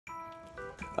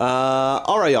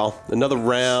All right, y'all. Another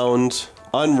round.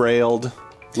 Unrailed.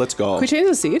 Let's go. Can we change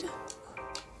the seed?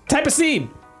 Type of seed.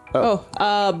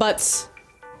 Butts.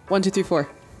 1, 2, 3, 4.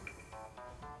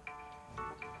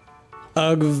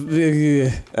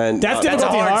 And That's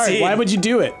difficulty hard. seed. Why would you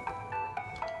do it?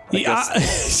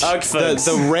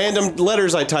 the random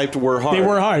letters I typed were hard. They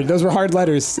were hard. Those were hard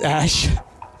letters, Ash.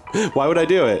 Why would I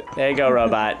do it? There you go,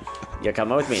 robot. You're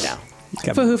coming with me now.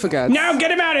 Fahoofa Now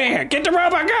get him out of here! Get the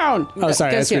robot going! Oh,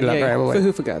 sorry, I screwed it up. All right, wait.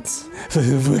 Fahoofa gods.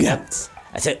 Fahoofa.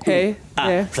 I said, Hey.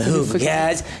 Yeah. Fahoofa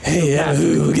guys. Hey, yeah,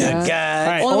 Fahoofa. Guys.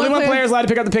 All right, Only only one one player- player is allowed to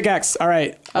pick up the pickaxe. All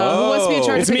right. Who wants to be in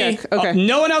charge It's of me. pickaxe? Okay.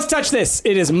 No one else touch this.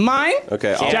 It is mine.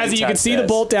 Okay, Can't Jazzy, you can touch see the this.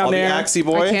 bolt down I'll be there. Axie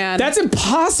boy. I can. That's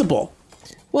impossible.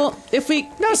 Well, if we...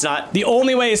 No, it's not. The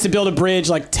only way is to build a bridge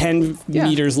like 10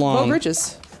 meters long. Well,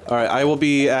 bridges. All right, I will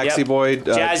be Axie Yep. boy.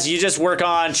 Jazz, you just work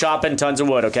on chopping tons of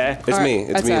wood, okay? It's All me. right,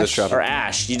 It's that's me that's Ash. shopping. Or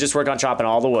Ash, you just work on chopping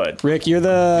all the wood. Rick, you're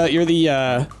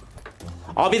the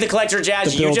I'll be the collector,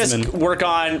 Jazz. The You just buildsman. work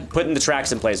on putting the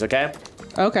tracks in place, okay?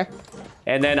 Okay.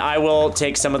 And then I will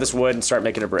take some of this wood and start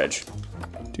making a bridge.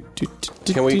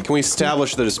 Can we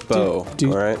establish that it's bow? All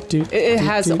right. It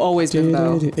has always been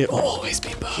bow. It always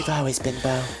been bow. You've always been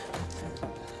bow.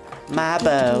 My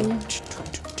bow.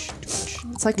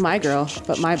 It's like my girl,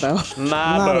 but my bow.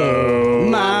 My bow.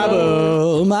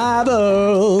 My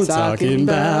bow, talking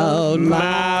about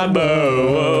my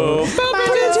bow.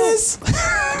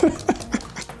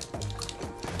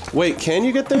 Wait, can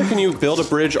you get there? Can you build a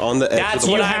bridge on the edge That's of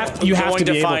the what boat? You have going to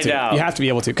be to able find to. out. You have to be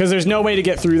able to, because there's no way to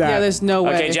get through that. Yeah, there's no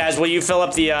way. Okay, Jazz, will you fill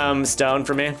up the stone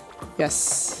for me?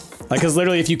 Yes. Like, because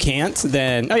literally, if you can't,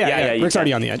 then Yeah, you Rick's can.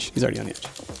 already on the edge. He's already on the edge.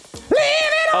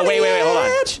 Oh, wait, hold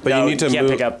on. But No, you need to can't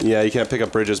move. pick up. Yeah, you can't pick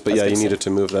up bridges, but yeah, you fix needed to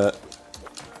move that.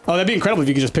 Oh, that'd be incredible if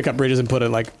you could just pick up bridges and put it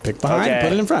like pick behind, Okay.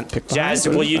 put it in front, pick behind. Jazz,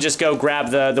 put it will in you front. just go grab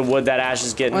the wood that Ash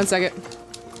is getting? 1 second.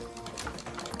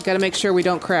 Gotta make sure we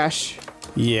don't crash.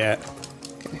 Yeah.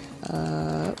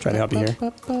 Try to help you here.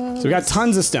 So we got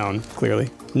tons of stone. Clearly,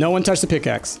 no one touched the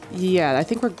pickaxe. Yeah, I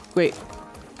think we're... Wait.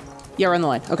 Yeah, we're on the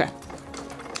line. Okay.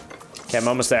 Okay, I'm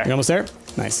almost there. You almost there?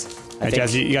 Nice. All right, think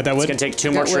Jazz, you got that It's wood? gonna take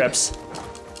 2 more Got wood. trips.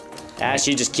 Ash,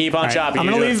 you just keep on right, chopping. I'm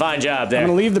You're gonna doing a leave- fine job there. I'm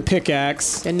gonna leave the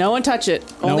pickaxe. And no one touch it.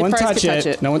 No Only one Price touch can it. touch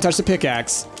it. No one touch the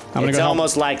pickaxe. I'm gonna It's go help.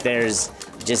 almost like there's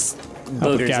just with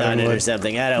boogers gathering on it or wood.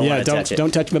 something. I don't Yeah, want to touch it.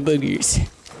 don't touch my boogers.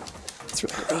 It's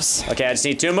really gross. Okay, I just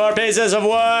need 2 more pieces of wood.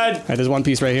 All right, there's one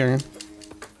piece right here.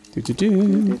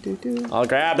 I'll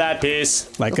grab that piece.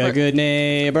 Like Go for a it. good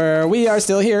neighbor, we are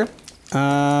still here.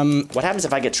 What happens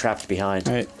if I get trapped behind?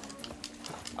 All right,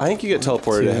 I think you get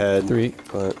teleported 2, ahead. 3.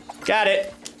 But Got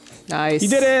it. Nice. You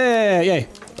did it! Yay!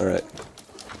 all right.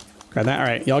 Grab that. All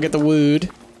right, y'all get the wood.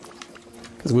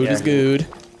 Because wood Yeah. is good.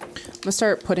 I'm gonna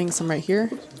start putting some right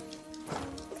here.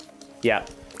 Yeah.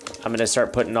 I'm gonna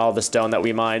start putting all the stone that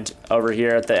we mined over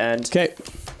here at the end. Okay.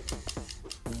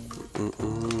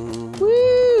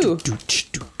 Woo!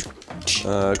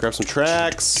 Grab some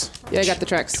tracks. Yeah, I got the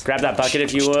tracks. Grab that bucket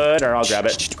if you would, or I'll grab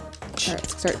it. All right,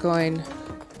 start going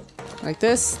like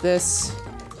this, this.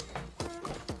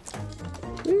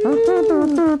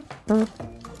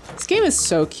 This game is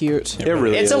so cute. It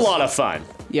really is. It's a lot of fun.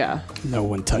 Yeah. No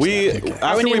one touched We that pickaxe.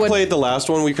 after need we wood. played the last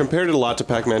one, we compared it a lot to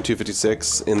Pac-Man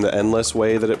 256 in the endless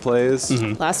way that it plays.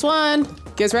 Last one. You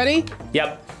guys ready?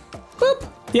 Yep. Boop.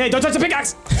 Yeah, don't touch the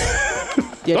pickaxe!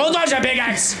 Yeah. Don't touch that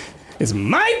pickaxe! It's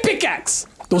my pickaxe!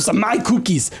 Those are my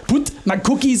cookies. Put my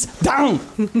cookies down!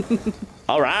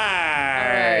 All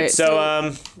right. right,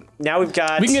 So, now we've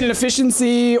got... We can get an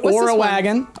efficiency What's or this a one?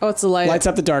 wagon. Oh, it's a light. Lights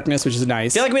up the darkness, which is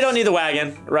nice. I feel like we don't need the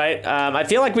wagon, right? I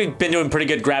feel like we've been doing pretty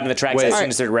good grabbing the tracks Wait. as soon Alright.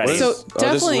 as they're ready. What So is- this is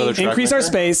definitely another track Increase our maker?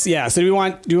 space, yeah. So do we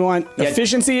want Yeah.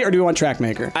 efficiency or do we want track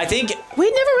maker? I think... we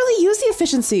never really use the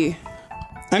efficiency.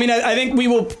 I mean, I think we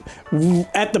will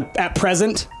at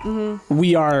present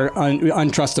we are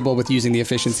untrustable with using the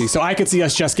efficiency. So I could see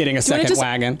us just getting a you wanna second just-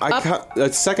 wagon.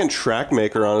 A second track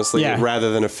maker, honestly, Yeah.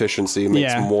 rather than efficiency,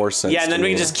 makes Yeah. more sense. Yeah, and then to we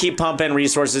me. can just keep pumping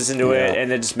resources into it Yeah.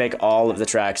 and then just make all of the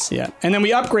tracks. Yeah, and then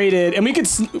we upgraded, and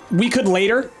we could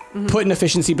later put an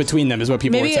efficiency between them, is what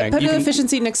people Maybe were saying. put You an can-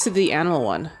 efficiency next to the animal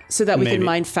one so that we Maybe. can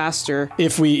mine faster.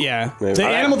 If we, Maybe. the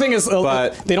animal thing is,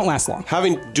 But- they don't last long.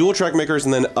 having dual track makers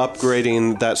and then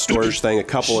upgrading that storage thing a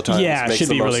couple of times Yeah, makes should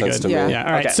the be most really sense good. to Yeah. me. Yeah.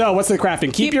 All right. Okay. So what's the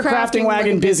crafting? Keep your crafting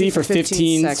wagon busy for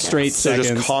 15 seconds. straight So seconds.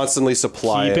 just constantly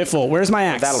supply Keep it. it full. Where's my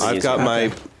axe? That'll be I've easy. got my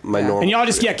Okay. normal. And y'all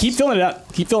just keep filling it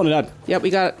up. Keep filling it up. Yep, we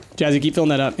got it. Jazzy, keep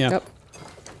filling that up. Yeah. Yep.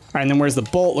 All right. And then where's the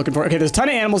bolt? Looking for. Okay. There's a ton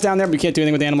of animals down there, but we can't do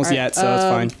anything with animals All right, yet, so it's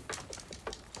fine.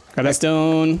 Grab that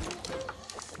stone.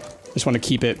 Just want to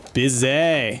keep it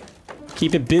busy.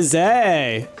 Keep it busy.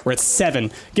 We're at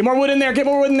 7. Get more wood in there. Get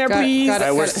more wood in there, Got it, please. got it. All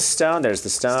right, where's the stone? There's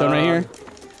the stone. Stone right here.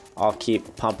 I'll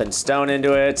keep pumping stone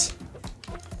into it.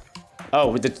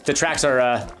 Oh, the tracks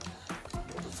are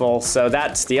full, so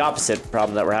that's the opposite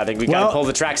problem that we're having. We gotta pull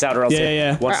the tracks out or else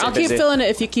yeah. it won't I'll stay keep busy. filling it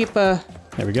if you keep. There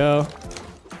we go.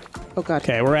 Oh god.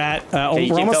 Okay, we're at. you we're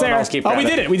keep almost filling, there. I'll keep Oh, we grabbing.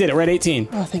 did it. We did it. We're at 18.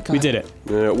 Oh, thank God. We did it.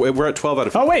 We're at 12 out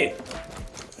of 15. Oh wait.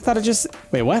 I thought it just.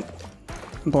 Wait, what?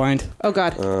 I'm blind. Oh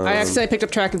god. I accidentally picked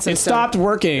up track instead It of stone. stopped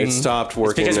working. It stopped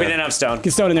working. Because we now. didn't have stone.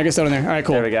 Get stone in there. Get stone in there. All right,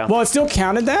 cool. There we go. Well, it still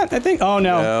counted that, I think. Oh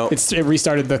no, No. it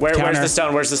restarted the counter. Where's the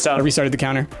stone? Where's the I stone? restarted the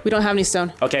counter. We don't have any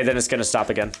stone. Okay, then it's gonna stop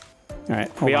again. All right.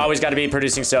 We hold on. always got to be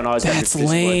producing stone. Always got to be That's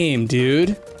producing wood. lame,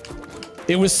 dude.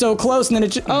 It was so close, and then it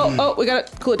just. Oh, we gotta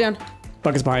cool it down.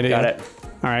 Bucket's behind it. Got yeah. it.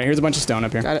 All right, here's a bunch of stone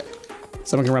up here. Got it.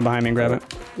 Someone can run behind me and grab it.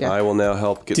 Yeah. I will now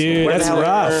help get Dude, some wood that's in there.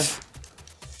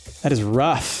 rough. That is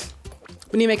rough.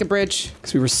 We need to make a bridge.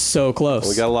 Because we were so close.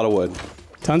 We got a lot of wood.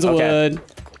 tons of Okay. wood.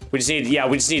 We just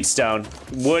need stone.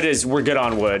 We're good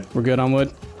on wood. We're good on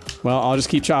wood. Well, I'll just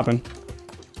keep chopping.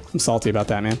 I'm salty about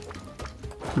that, man.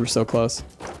 We were so close.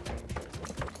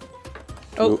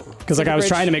 Oh. Because like I was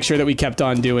trying to make sure that we kept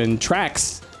on doing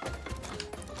tracks.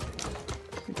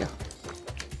 There we go.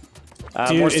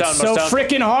 Dude, More stone, it's so more stone.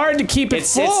 freaking hard to keep it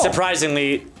It's full.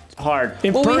 surprisingly hard.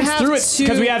 It Well, we burns have through it two-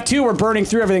 because we have 2. We're burning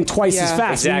through everything twice as Yeah.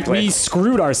 fast. Exactly. We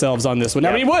screwed ourselves on this one. Now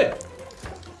Yeah. we need wood.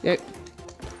 Yeah.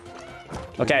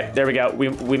 Okay, there we go.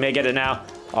 We may get it now.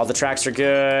 All the tracks are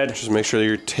good. Just make sure that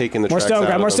you're taking the More tracks stone. out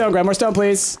Grab of more them. stone. Grab more stone,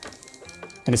 please.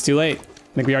 And it's too late.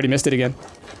 I think we already missed it again.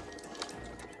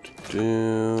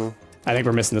 I think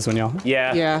we're missing this one, y'all.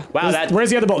 Yeah. Yeah. Wow, that Where's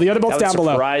the other bolt? The other bolt's That was down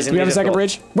below. Do surprisingly we have a second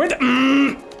difficult. bridge? Where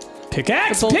the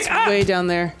pickaxe? Bolt's Pick up. way down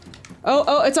there.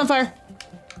 Oh, it's on fire.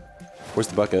 Where's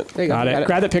the bucket? There you go. Got it.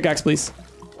 Grab that pickaxe, please.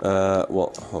 Well, hold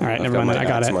on. All right, I've never got mind. my I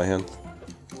got axe it. in my hand.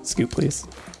 Scoop, please.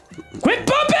 Quit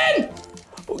bumping!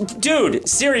 dude,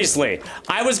 seriously.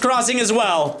 I was crossing as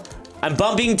well. I'm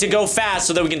bumping to go fast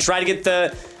so that we can try to get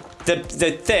the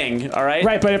thing, all right?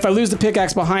 Right, but if I lose the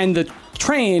pickaxe behind the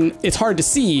train, it's hard to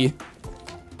see.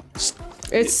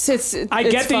 It's I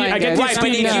get the- fine, I get guys. the- Right, but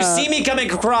if you see me coming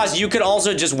across, you could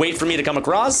also just wait for me to come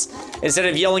across instead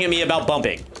of yelling at me about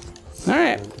bumping. All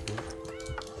right.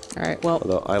 All right, well,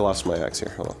 Although I lost my axe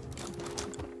here. Hold on.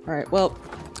 all right, well,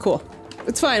 cool.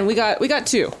 It's fine. We got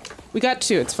 2. We got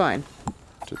 2. It's fine.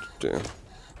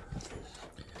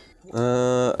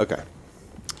 Okay.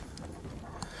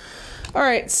 All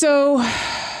right, so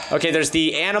Okay, there's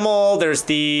the animal, there's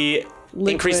the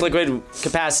Liquid. increased liquid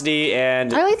capacity,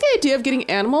 and I like the idea of getting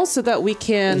animals so that we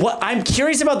can. what I'm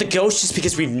curious about the ghost just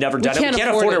because we've never done it. We can't can't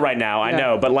afford afford it it. right now, I Yeah.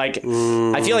 know, but like,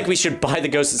 I feel like we should buy the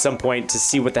ghost at some point to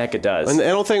see what the heck it does. And the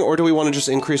animal thing, or do we want to just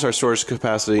increase our storage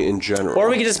capacity in general? Or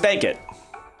we can just bank it.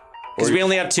 Because we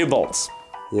only have 2 bolts.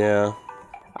 Yeah.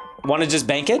 Want to just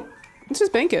bank it Let's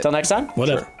just bank it. till next time?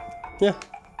 Whatever. Yeah.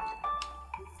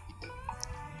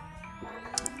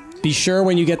 Be sure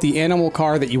when you get the animal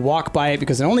car that you walk by it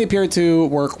because it only appeared to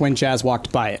work when Jazz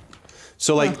walked by it.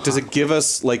 So, like, does it give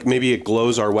us, like, maybe it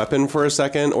glows our weapon for a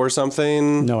second or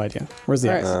something? No idea. Where's the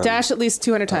All axe? right, dash at least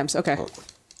 200 times. Okay,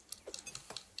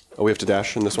 Oh, we have to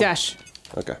dash in this one? dash.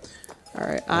 Okay. All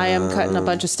right, I am cutting a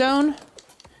bunch of stone.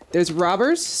 There's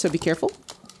robbers, so be careful.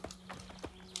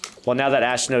 Well, now that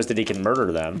Ash knows that he can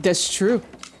murder them. That's true.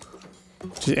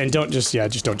 And just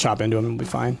don't chop into him and we'll be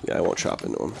fine. Yeah, I won't chop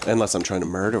into him. Unless I'm trying to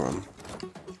murder him.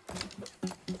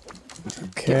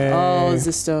 Okay. Oh, is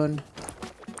this stone?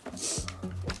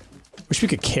 Wish we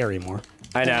could carry more.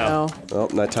 I know. No.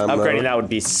 Oh, nighttime Upgrading mode. that would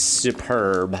be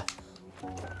superb.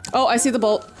 Oh, I see the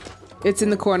bolt. It's in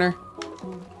the corner.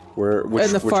 Which,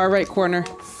 In the far right corner.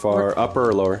 Far upper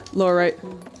or lower? Lower right.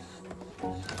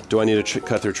 Do I need to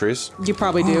cut through trees? You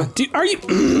probably do. Dude, are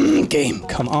you game?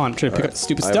 Come on, I'm trying to pick up the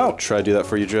stupid I will stone. try to do that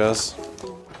for you, Jazz.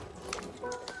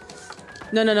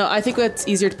 No. I think it's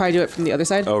easier to probably do it from the other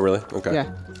side. Oh, really? Okay.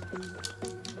 Yeah.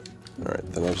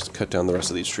 Alright, then I'll just cut down the rest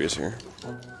of these trees here.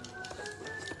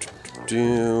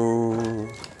 Do...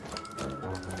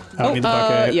 I don't need the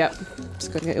bucket. Yep.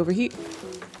 Just gonna get overheat.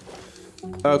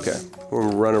 Okay.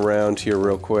 We'll run around here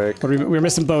real quick. We're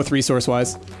missing both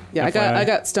resource-wise. Yeah, FYI. I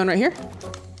got stone right here.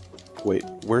 Wait,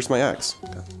 where's my axe?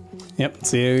 Okay. Yep.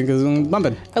 See, it goes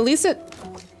bumping. At least it.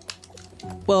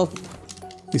 Well,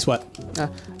 At least what?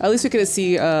 at least we could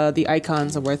see the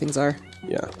icons of where things are.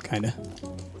 Yeah. Kinda.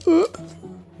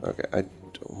 Okay, I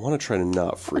want to try to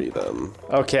not free them.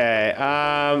 Okay,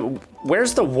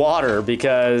 where's the water?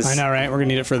 Because I know, right? We're gonna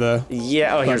need it for the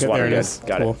Yeah. Oh, here's bucket. water. There it Good. is.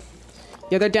 Got Cool. it.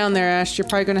 Yeah, they're down there, Ash. You're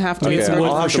probably gonna have to. Okay, some wood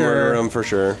I'll for have to murder sure. them for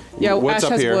sure. Yeah, What's Ash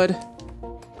up has here? wood.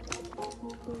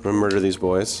 I'm gonna murder these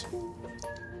boys.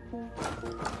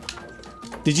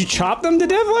 Did you chop them to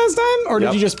death last time? Or did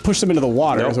Yep. you just push them into the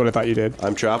water Nope. is what I thought you did.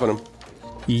 I'm chopping them.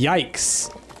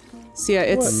 Yikes. So yeah,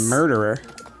 it's Murderer.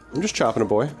 I'm just chopping a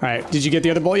boy. All right, did you get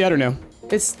the other bolt yet or no?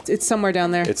 it's somewhere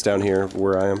down there. It's down here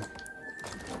where I am.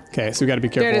 Okay, so we gotta be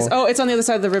careful. There it is. Oh, it's on the other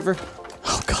side of the river.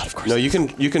 Oh God, of course. No, you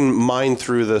can mine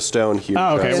through the stone here.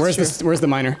 Oh, okay. guys. Where's the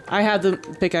miner? I have the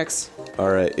pickaxe. All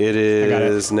right, it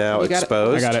is now You got it?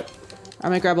 exposed. I got it. I'm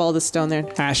gonna grab all this stone there.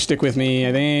 Ash, stick with me,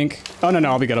 I think. Oh, no,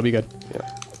 I'll be good, I'll be good. Yeah.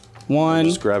 1,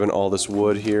 Just grabbing all this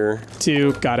wood here.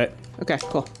 2, got it. Okay,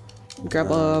 cool.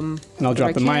 Grab And I'll drop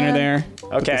I the miner can. there.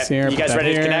 Put Okay, this here, you put guys that ready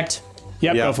to here. connect?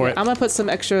 Yep, Yeah. go for it. I'm gonna put some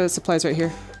extra supplies right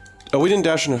here. Oh, we didn't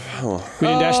dash enough. Oh. We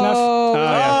didn't dash enough? Oh,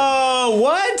 yeah. Oh,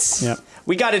 what? Yep.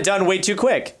 We got it done way too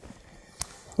quick.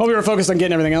 Well, we were focused on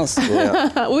getting everything else.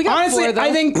 Yeah. We got Honestly, 4 though.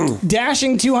 I think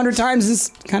dashing 200 times is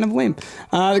kind of lame.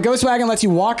 The ghost wagon lets you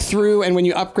walk through, and when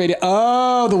you upgrade it,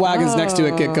 the wagons next to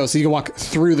it get ghost, so you can walk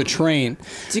through the train.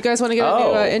 Do you guys want to get a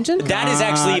new engine? That is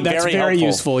actually That's very very helpful.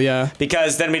 useful, yeah.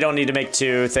 Because then we don't need to make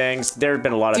 2 things. There have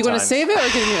been a lot of Do you want times. to save it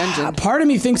or get a new engine? Part of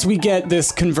me thinks we get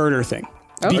this converter thing.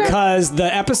 Okay. Because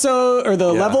the episode or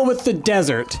the Yeah. level with the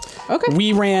desert, Okay.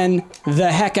 we ran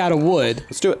the heck out of wood.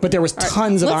 Let's do it. But there was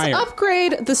tons of Let's iron.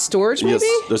 upgrade the storage, maybe.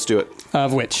 Yes, let's do it.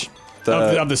 Of which?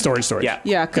 The- of the storage. Yeah.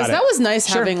 Yeah, because Got it. that was nice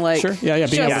Sure, having like sure. Yeah,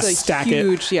 being able just to a stack it.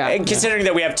 huge, Yeah. And considering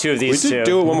that we have 2 of We these should too.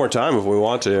 do it one more time if we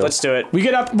want to. Let's do it. We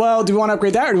get up. Well, do we want to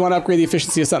upgrade that, or do we want to upgrade the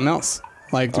efficiency of something else?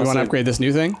 Like, do we want to Also- upgrade this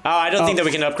new thing? Oh, I don't think that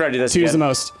we can upgrade this 2 is again. the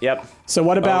most. Yep. So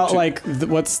what about two. like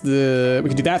what's the? We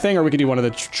could do that thing, or we could do one of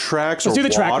the. Tracks Let's or do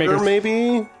the track water, makers.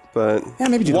 maybe. But Yeah,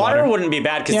 maybe do the Water water. wouldn't be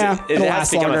bad because Yeah, it it'll has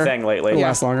last become longer. a thing lately. It'll Yeah.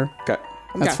 last longer. okay.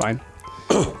 That's Okay. fine.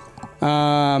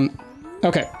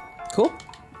 Okay. Cool.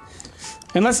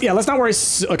 And let's not worry.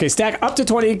 Okay, stack up to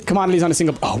 20 commodities on a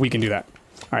single. Oh, we can do that.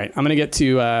 All right, I'm gonna get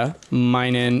to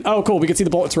mining. Oh, cool. We can see the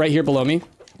bullets right here below me.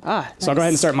 So I'll go ahead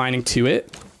and start mining to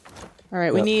it. All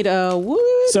right, we need wood.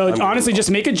 So honestly, just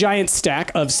make a giant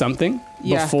stack of something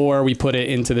Yeah. before we put it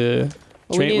into the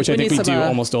Well, we train, need- which I we think need we some, do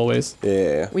almost always.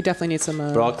 Yeah. We definitely need some.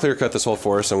 But I'll clear cut this whole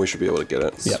forest and we should be able to get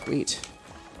it. Yep. Sweet.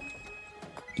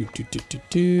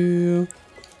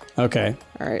 Okay,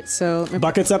 All right, so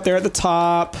buckets up there at the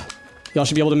top. Y'all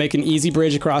should be able to make an easy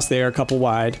bridge across there, a couple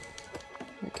wide.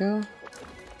 there we go.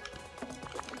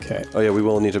 Okay, Oh yeah, we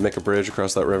will need to make a bridge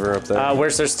across that river up there.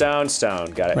 Where's their stone?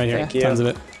 Stone. Got it. right here, Thank you. tons of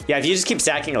it. Yeah, if you just keep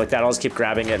stacking it like that, I'll just keep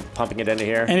grabbing it and pumping it into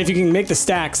here. And if you can make the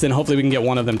stacks, then hopefully we can get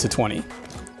one of them to 20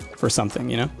 for something,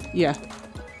 you know? Yeah.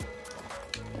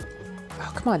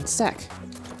 Oh, come on, stack.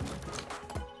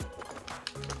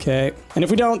 Okay, and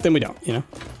if we don't, then we don't, you know?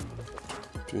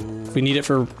 If we need it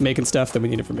for making stuff, then we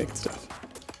need it for making stuff.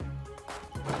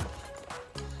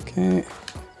 Okay.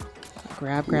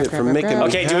 Grab, Yeah, grab, from grab, making- grab.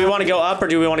 Okay, do we want to go up or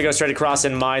do we want to go straight across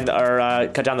and mine or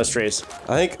cut down those trees?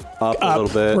 I think up a little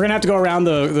bit. We're gonna have to go around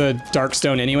the dark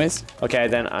stone anyways. Okay,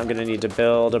 then I'm gonna need to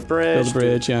build a bridge. Build a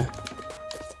bridge, yeah.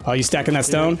 Oh, you stacking that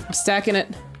stone? I'm stacking it.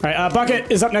 All right, Bucket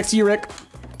is up next to you, Rick.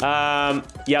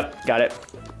 Yep, got it.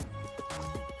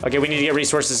 Okay, we need to get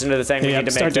resources into the thing. We Yeah, need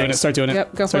to start make doing it, things. start doing it.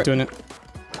 Yep, go start for it. doing it.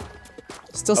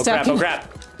 Still Oh crap! stacking. Oh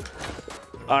crap!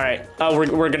 All right. Oh,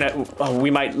 we're gonna. Oh,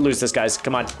 we might lose this, guys.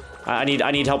 Come on. I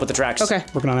need help with the tracks. Okay,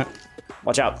 Working on it.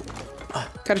 Watch out.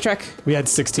 cut a track. We had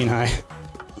 16 high.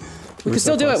 We can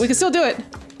still do it. We can still do it.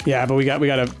 Yeah, but we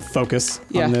gotta focus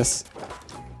Yeah. on this.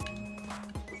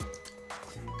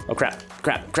 Oh crap!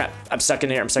 Crap! I'm stuck in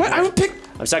here. I'm stuck in I here. would pick.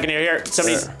 I'm stuck in here.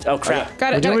 Somebody's. Oh crap!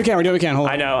 Got We're it. doing what we Got it. can. We're doing what we can. Hold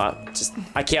on. I know.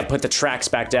 I can't put the tracks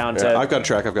back down to. Yeah, I've got a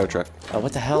track. Oh,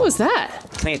 what the hell? What was that?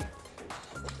 Can't-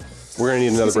 We're gonna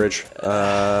need another bridge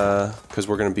because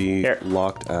we're gonna be Here.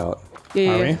 locked out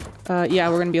Yeah, Are yeah. Yeah,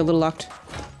 we're gonna be a little locked.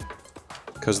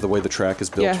 because of the way the track is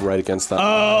built Yeah. right against that.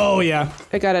 Oh, yeah.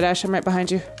 I got it, Ash. I'm right behind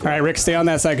you. All right, Rick, stay on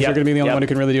that side because Yep, you're gonna be the only yep. one who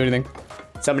can really do anything.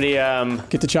 Somebody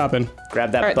Get to chopping.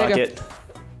 grab that All right, there you go. bucket.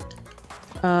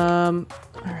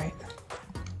 All right.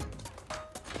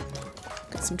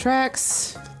 Got some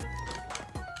tracks.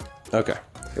 Okay.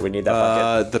 Here, we need that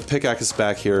bucket. The pickaxe is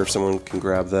back here. If someone can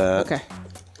grab that. Okay.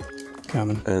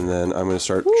 Coming. And then I'm gonna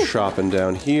start chopping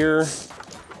down here.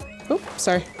 Oh,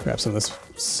 sorry. Grab some of this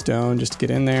stone just to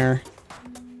get in there.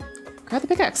 Grab the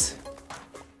pickaxe.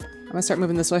 I'm gonna start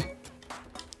moving this way.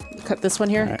 Cut this one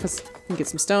here Alright. because we can get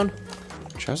some stone.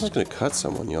 Chaz is gonna cut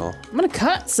someone, y'all. I'm gonna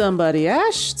cut somebody,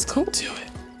 Ash. It's cool. Do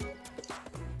it.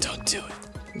 Don't do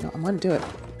it. No, I'm gonna do it.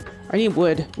 I need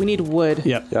wood. We need wood.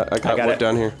 Yep. Yeah, I got got wood it.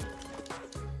 down here.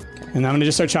 And I'm gonna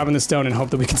just start chopping the stone and hope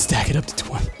that we can stack it up to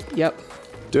 20. Yep.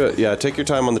 Do it. Yeah, take your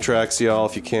time on the tracks, y'all,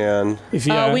 if you can. If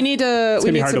you, We need gonna we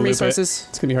be need hard to some loop it. resources.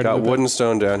 It's gonna be hard to Got loop it. wood and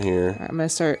stone down here. Alright, I'm gonna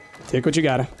start Take what you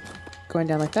gotta. going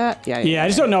down like that. Yeah. Yeah, I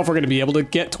just don't know if we're gonna be able to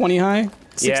get 20 high.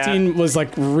 16 was like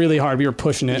really hard. We were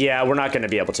pushing it. Yeah, we're not going to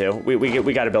be able to.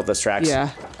 We got to build those tracks. Yeah.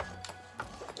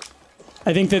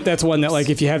 I think that's one that like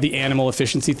if you have the animal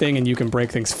efficiency thing and you can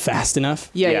break things fast enough.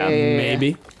 Yeah.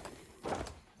 Maybe.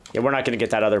 Yeah, we're not going to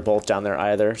get that other bolt down there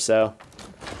either. So.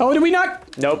 Oh, did we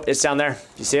not? Nope, it's down there.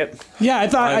 You see it? Yeah,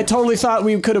 I totally thought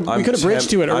we could have bridged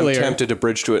to it earlier. I'm tempted to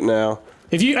bridge to it now.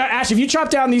 If you Ash, if you chop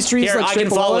down these trees, Here, like I straight can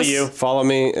below follow us, you. Follow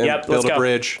me and build a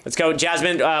bridge. Let's go,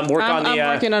 Jasmine. Work on the.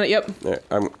 I'm working on it. Yep. There,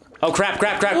 Oh crap!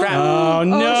 Oh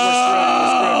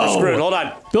no! We're screwed. Hold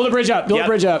on. Build a bridge up. Build a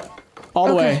bridge up. All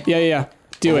the way. Yeah.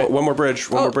 Do it. One more bridge.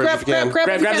 One more bridge if you can.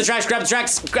 Grab the tracks. Grab the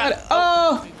tracks. Grab.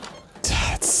 Oh.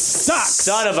 That sucks.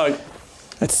 Son of a.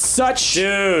 That's such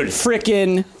dude.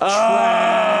 Freaking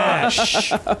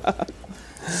trash.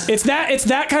 It's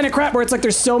that kind of crap where it's like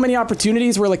there's so many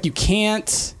opportunities where like you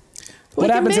can't. What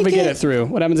happens if we get it through?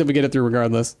 What happens if we get it through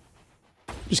regardless?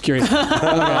 Just curious. Okay.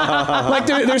 Like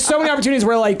there's so many opportunities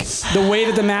where like the way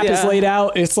that the map is laid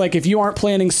out, it's like if you aren't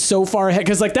planning so far ahead,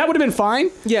 because like that would have been fine.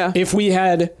 Yeah. If we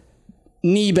had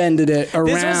knee bended it around.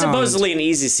 This was supposedly an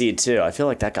easy seed too. I feel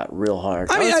like that got real hard.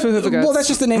 I mean, well, that's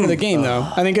just the name of the game, though.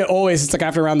 I think it's like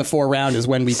after around the 4th round is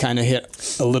when we kind of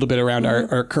hit a little bit around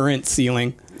our current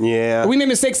ceiling. Yeah. We made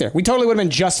mistakes there. We totally would have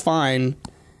been just fine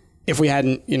if we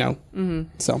hadn't,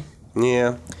 So.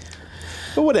 Yeah.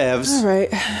 But whatevs. All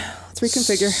right. Let's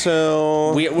reconfigure.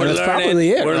 So we're that's learning. probably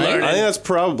it, We're right? learning. I think that's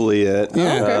probably it.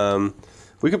 Yeah. Okay.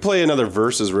 We could play another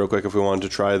versus real quick if we wanted to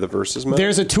try the versus mode.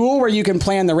 There's a tool where you can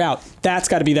plan the route. That's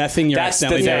got to be that thing you're That's the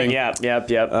accidentally thing. doing.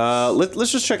 Yep.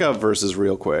 Let's just check out versus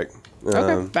real quick.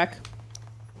 Okay. Back.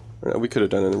 We could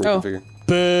have done it in reconfigure.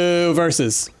 Boo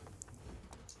versus.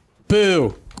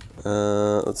 Boo.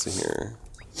 Let's see here.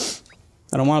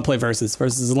 I don't want to play versus.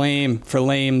 Versus is lame for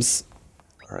lames.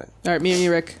 All right. All right. Me and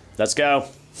you, Rick. Let's go.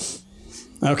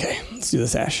 Okay, let's do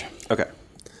this, Ash. Okay.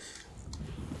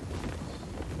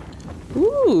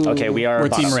 Ooh. Okay, we are. We're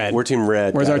bottom. team red. We're team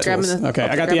red. Where's Got our it. Grabbing tools? the- Okay, I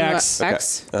got grabbing the axe.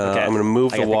 Axe. I'm gonna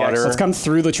move I the got the pickaxe. water. Let's come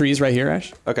through the trees right here,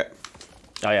 Ash. Okay.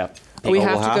 Oh yeah. We Oh,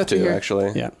 have we'll to go through here.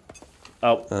 actually. Yeah.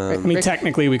 Oh. I mean, Rick.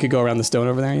 technically, we could go around the stone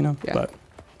over there, Yeah. but.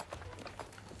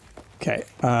 Okay,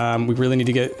 we really need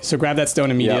to get. So grab that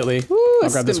stone immediately. Ooh, I'll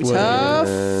grab this it's wood. tough.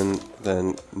 And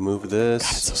then move this.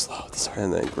 God, it's so slow. Sorry.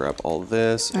 And then grab all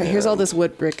this. All right. Here's all this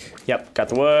wood, Rick. Yep. Got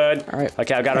the wood. All right.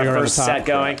 Okay, I've got Gotta our go around first the top. set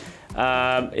going.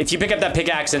 If you pick up that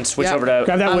pickaxe and switch Yeah. over to,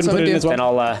 Grab that wood and so put it in do. as well. then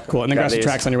I'll. Cool, and then grab some these.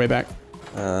 tracks on your way back.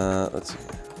 Let's see.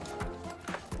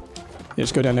 Yeah,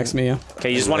 just go down next to me, yeah.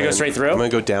 Okay, you just want to go straight through? I'm gonna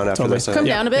go down after Totally. this. I Come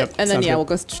think. down a bit, Yep, and then sounds good. we'll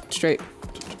go straight.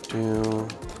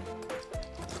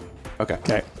 Okay.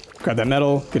 Okay, grab that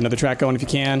metal, get another track going if you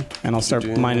can, and I'll start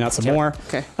mining out some more.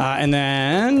 Okay. And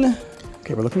then,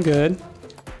 okay, we're looking good.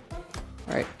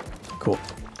 All right. Cool.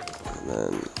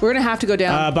 We're gonna have to go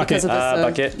down Bucket. because of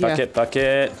this.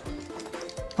 Bucket.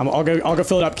 I'll go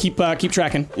fill it up. Keep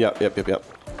tracking. Yep.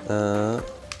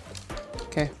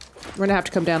 Okay. We're gonna have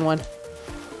to come down one.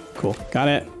 Cool. Got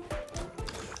it.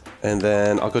 And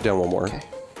then I'll go down one more. Okay.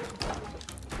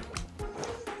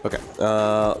 Okay.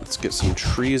 Let's get some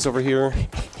trees over here.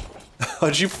 Oh,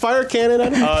 did you fire a cannon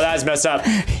at it? Oh, that's messed up.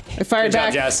 I fired Good job,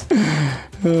 back. Jess.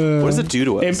 What does it do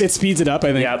to us? It speeds it up,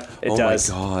 I think. Yep, it oh does.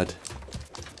 my god.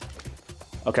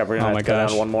 Okay, we're Oh gonna my have to go gosh.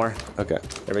 down one more. Okay.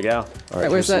 There we go. All right.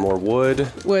 where's Here's some that? more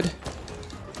wood. Wood.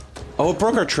 Oh, it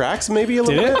broke our tracks maybe a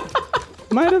Did little it?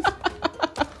 bit. Might have.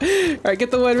 All right.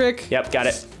 Get the wood, Rick. Yep, got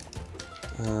it.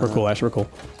 We're cool, Ash. We're cool.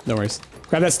 No worries.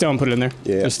 Grab that stone, put it in there.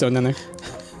 Yeah. There's stone down there.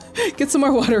 Get some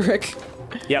more water, Rick.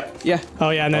 Yep. Yeah. Oh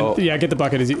yeah, and then Oh. get the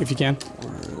bucket if you can.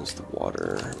 Where's the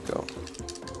water? Go.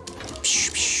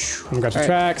 And grab some All right.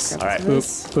 tracks. All right.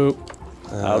 Boop, boop.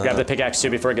 I'll grab the pickaxe too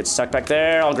before it gets stuck back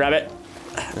there. I'll grab it.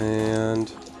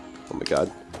 And oh my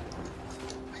god.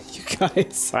 You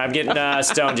guys. All right, I'm getting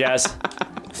stone, Jazz.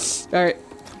 All right.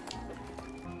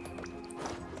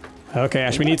 Okay,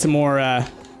 Ash, we need some more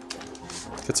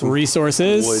Get some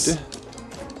resources. wood.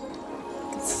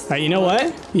 All right, you know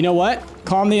what? You know what?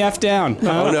 Calm the F down.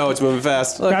 Oh no, it's moving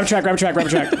fast. Grab a track, grab a track, grab a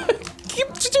track. Keep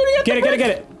shooting at Get it, get it, get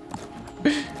it.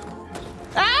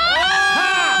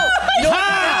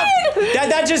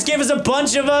 That just gave us a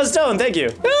bunch of stone. Thank you.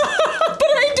 But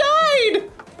I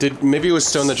died. Maybe it was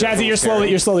stone that Jazzy,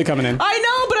 you're slowly coming in. I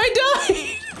know, but I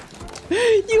died.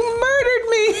 You murdered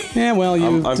me. Yeah, well, you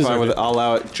I'm fine deserved with it. it. I'll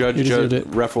allow it. Judge, You deserved judge,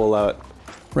 it. ref will allow it.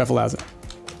 Ref allows it.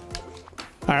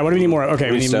 All right, what do we need more? Okay,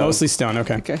 we need stone. mostly stone.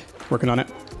 Okay. Okay. Working on it.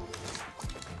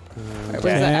 All right,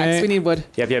 where's that axe? We need wood.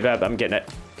 Yep. I'm getting it.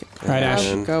 All right, Ash.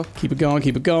 And- Go. Keep it going,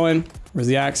 keep it going. Where's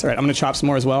the axe? All right, I'm gonna chop some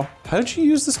more as well. How did you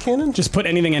use this cannon? Just put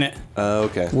anything in it.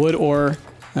 Okay. Wood or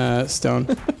stone.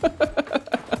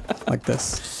 Like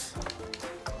this.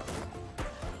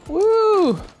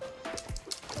 Woo!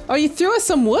 Oh, you threw us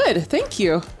some wood. Thank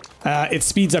you. It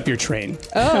speeds up your train.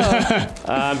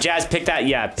 Jazz, pick that.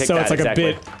 Yeah, pick So that. it's like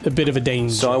exactly. a bit of a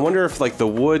danger. So I wonder if like the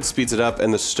wood speeds it up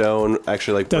and the stone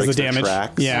actually like Does breaks the damage.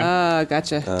 tracks. Yeah.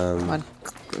 Gotcha. Come on.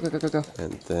 Go.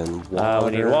 And then water.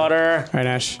 We need water. All right,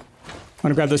 Ash.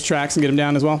 Want to grab those tracks and get them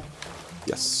down as well?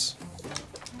 Yes.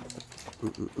 All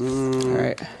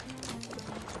right.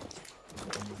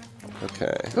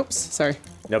 Okay. Oops. Sorry.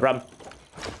 No problem.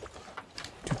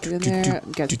 Get in there.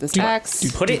 Get this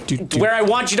axe. Put it where I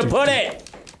want you to put it.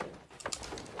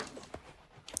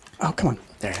 Oh, come on.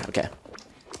 There. Okay.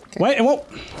 What? It won't.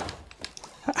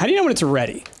 How do you know when it's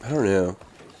ready? I don't know.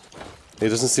 It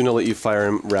doesn't seem to let you fire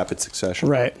in rapid succession.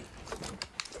 Right.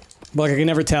 But like I can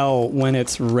never tell when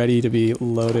it's ready to be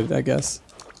loaded, I guess.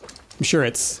 I'm sure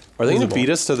it's Are they going to visible. beat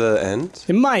us to the end?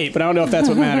 It might, but I don't know if that's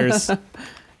what matters.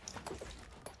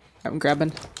 I'm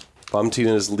grabbing.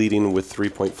 Bombtina is leading with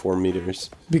 3.4 meters.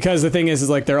 Because the thing is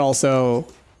like they're able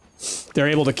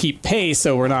to keep pace,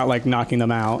 so we're not like knocking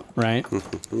them out, right? Oh,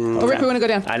 Rick, we want to go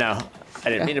down. I know. I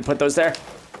didn't mean to put those there.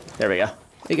 There we go.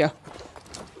 There you go.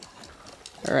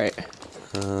 All right.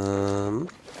 Get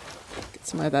Get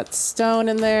some of that stone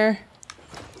in there.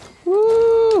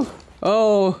 Woo!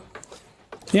 Oh.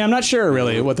 Yeah, I'm not sure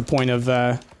really what the point of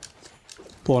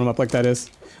blowing them up like that is.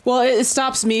 Well, it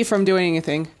stops me from doing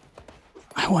anything.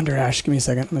 I wonder, Ash, give me a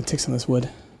second. I'm gonna take some of this wood.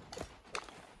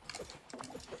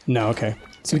 No, okay.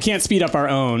 So we can't speed up our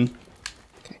own.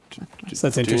 Okay. So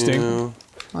that's interesting. Come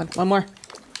on. One more.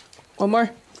 One more.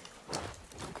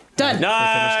 Done.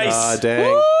 Nice. Dang.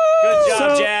 Good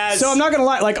job, Jazz. So I'm not gonna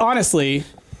lie, like honestly,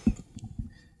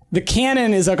 the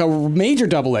cannon is like a major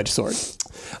double-edged sword.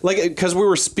 Like, because we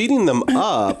were speeding them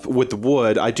up with the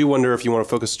wood, I do wonder if you want to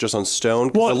focus just on stone.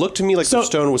 'Cause Well, it looked to me like so- the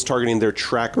stone was targeting their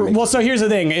track. maker. Well, so here's the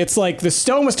thing. It's like the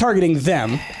stone was targeting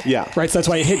them. Yeah. Right, so that's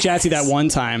why it hit Jazzy that one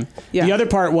time. Yeah. The other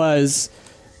part was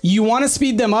you want to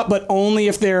speed them up, but only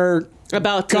if they're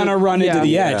About to- gonna run into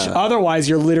the edge. Yeah. Otherwise,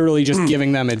 you're literally just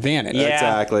giving them advantage. yeah,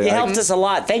 Exactly. You I- helped us a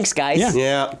lot. Thanks, guys. Yeah.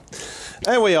 Yeah.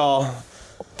 Anyway, y'all,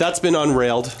 that's been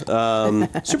Unrailed.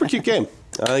 Super cute game.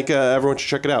 I think everyone should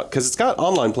check it out because it's got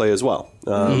online play as well.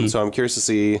 So I'm curious to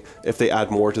see if they add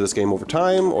more to this game over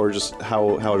time or just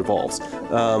how it evolves.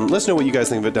 Let us know what you guys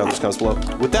think of it down in the comments below.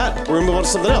 With that, we're gonna move on to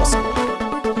something else.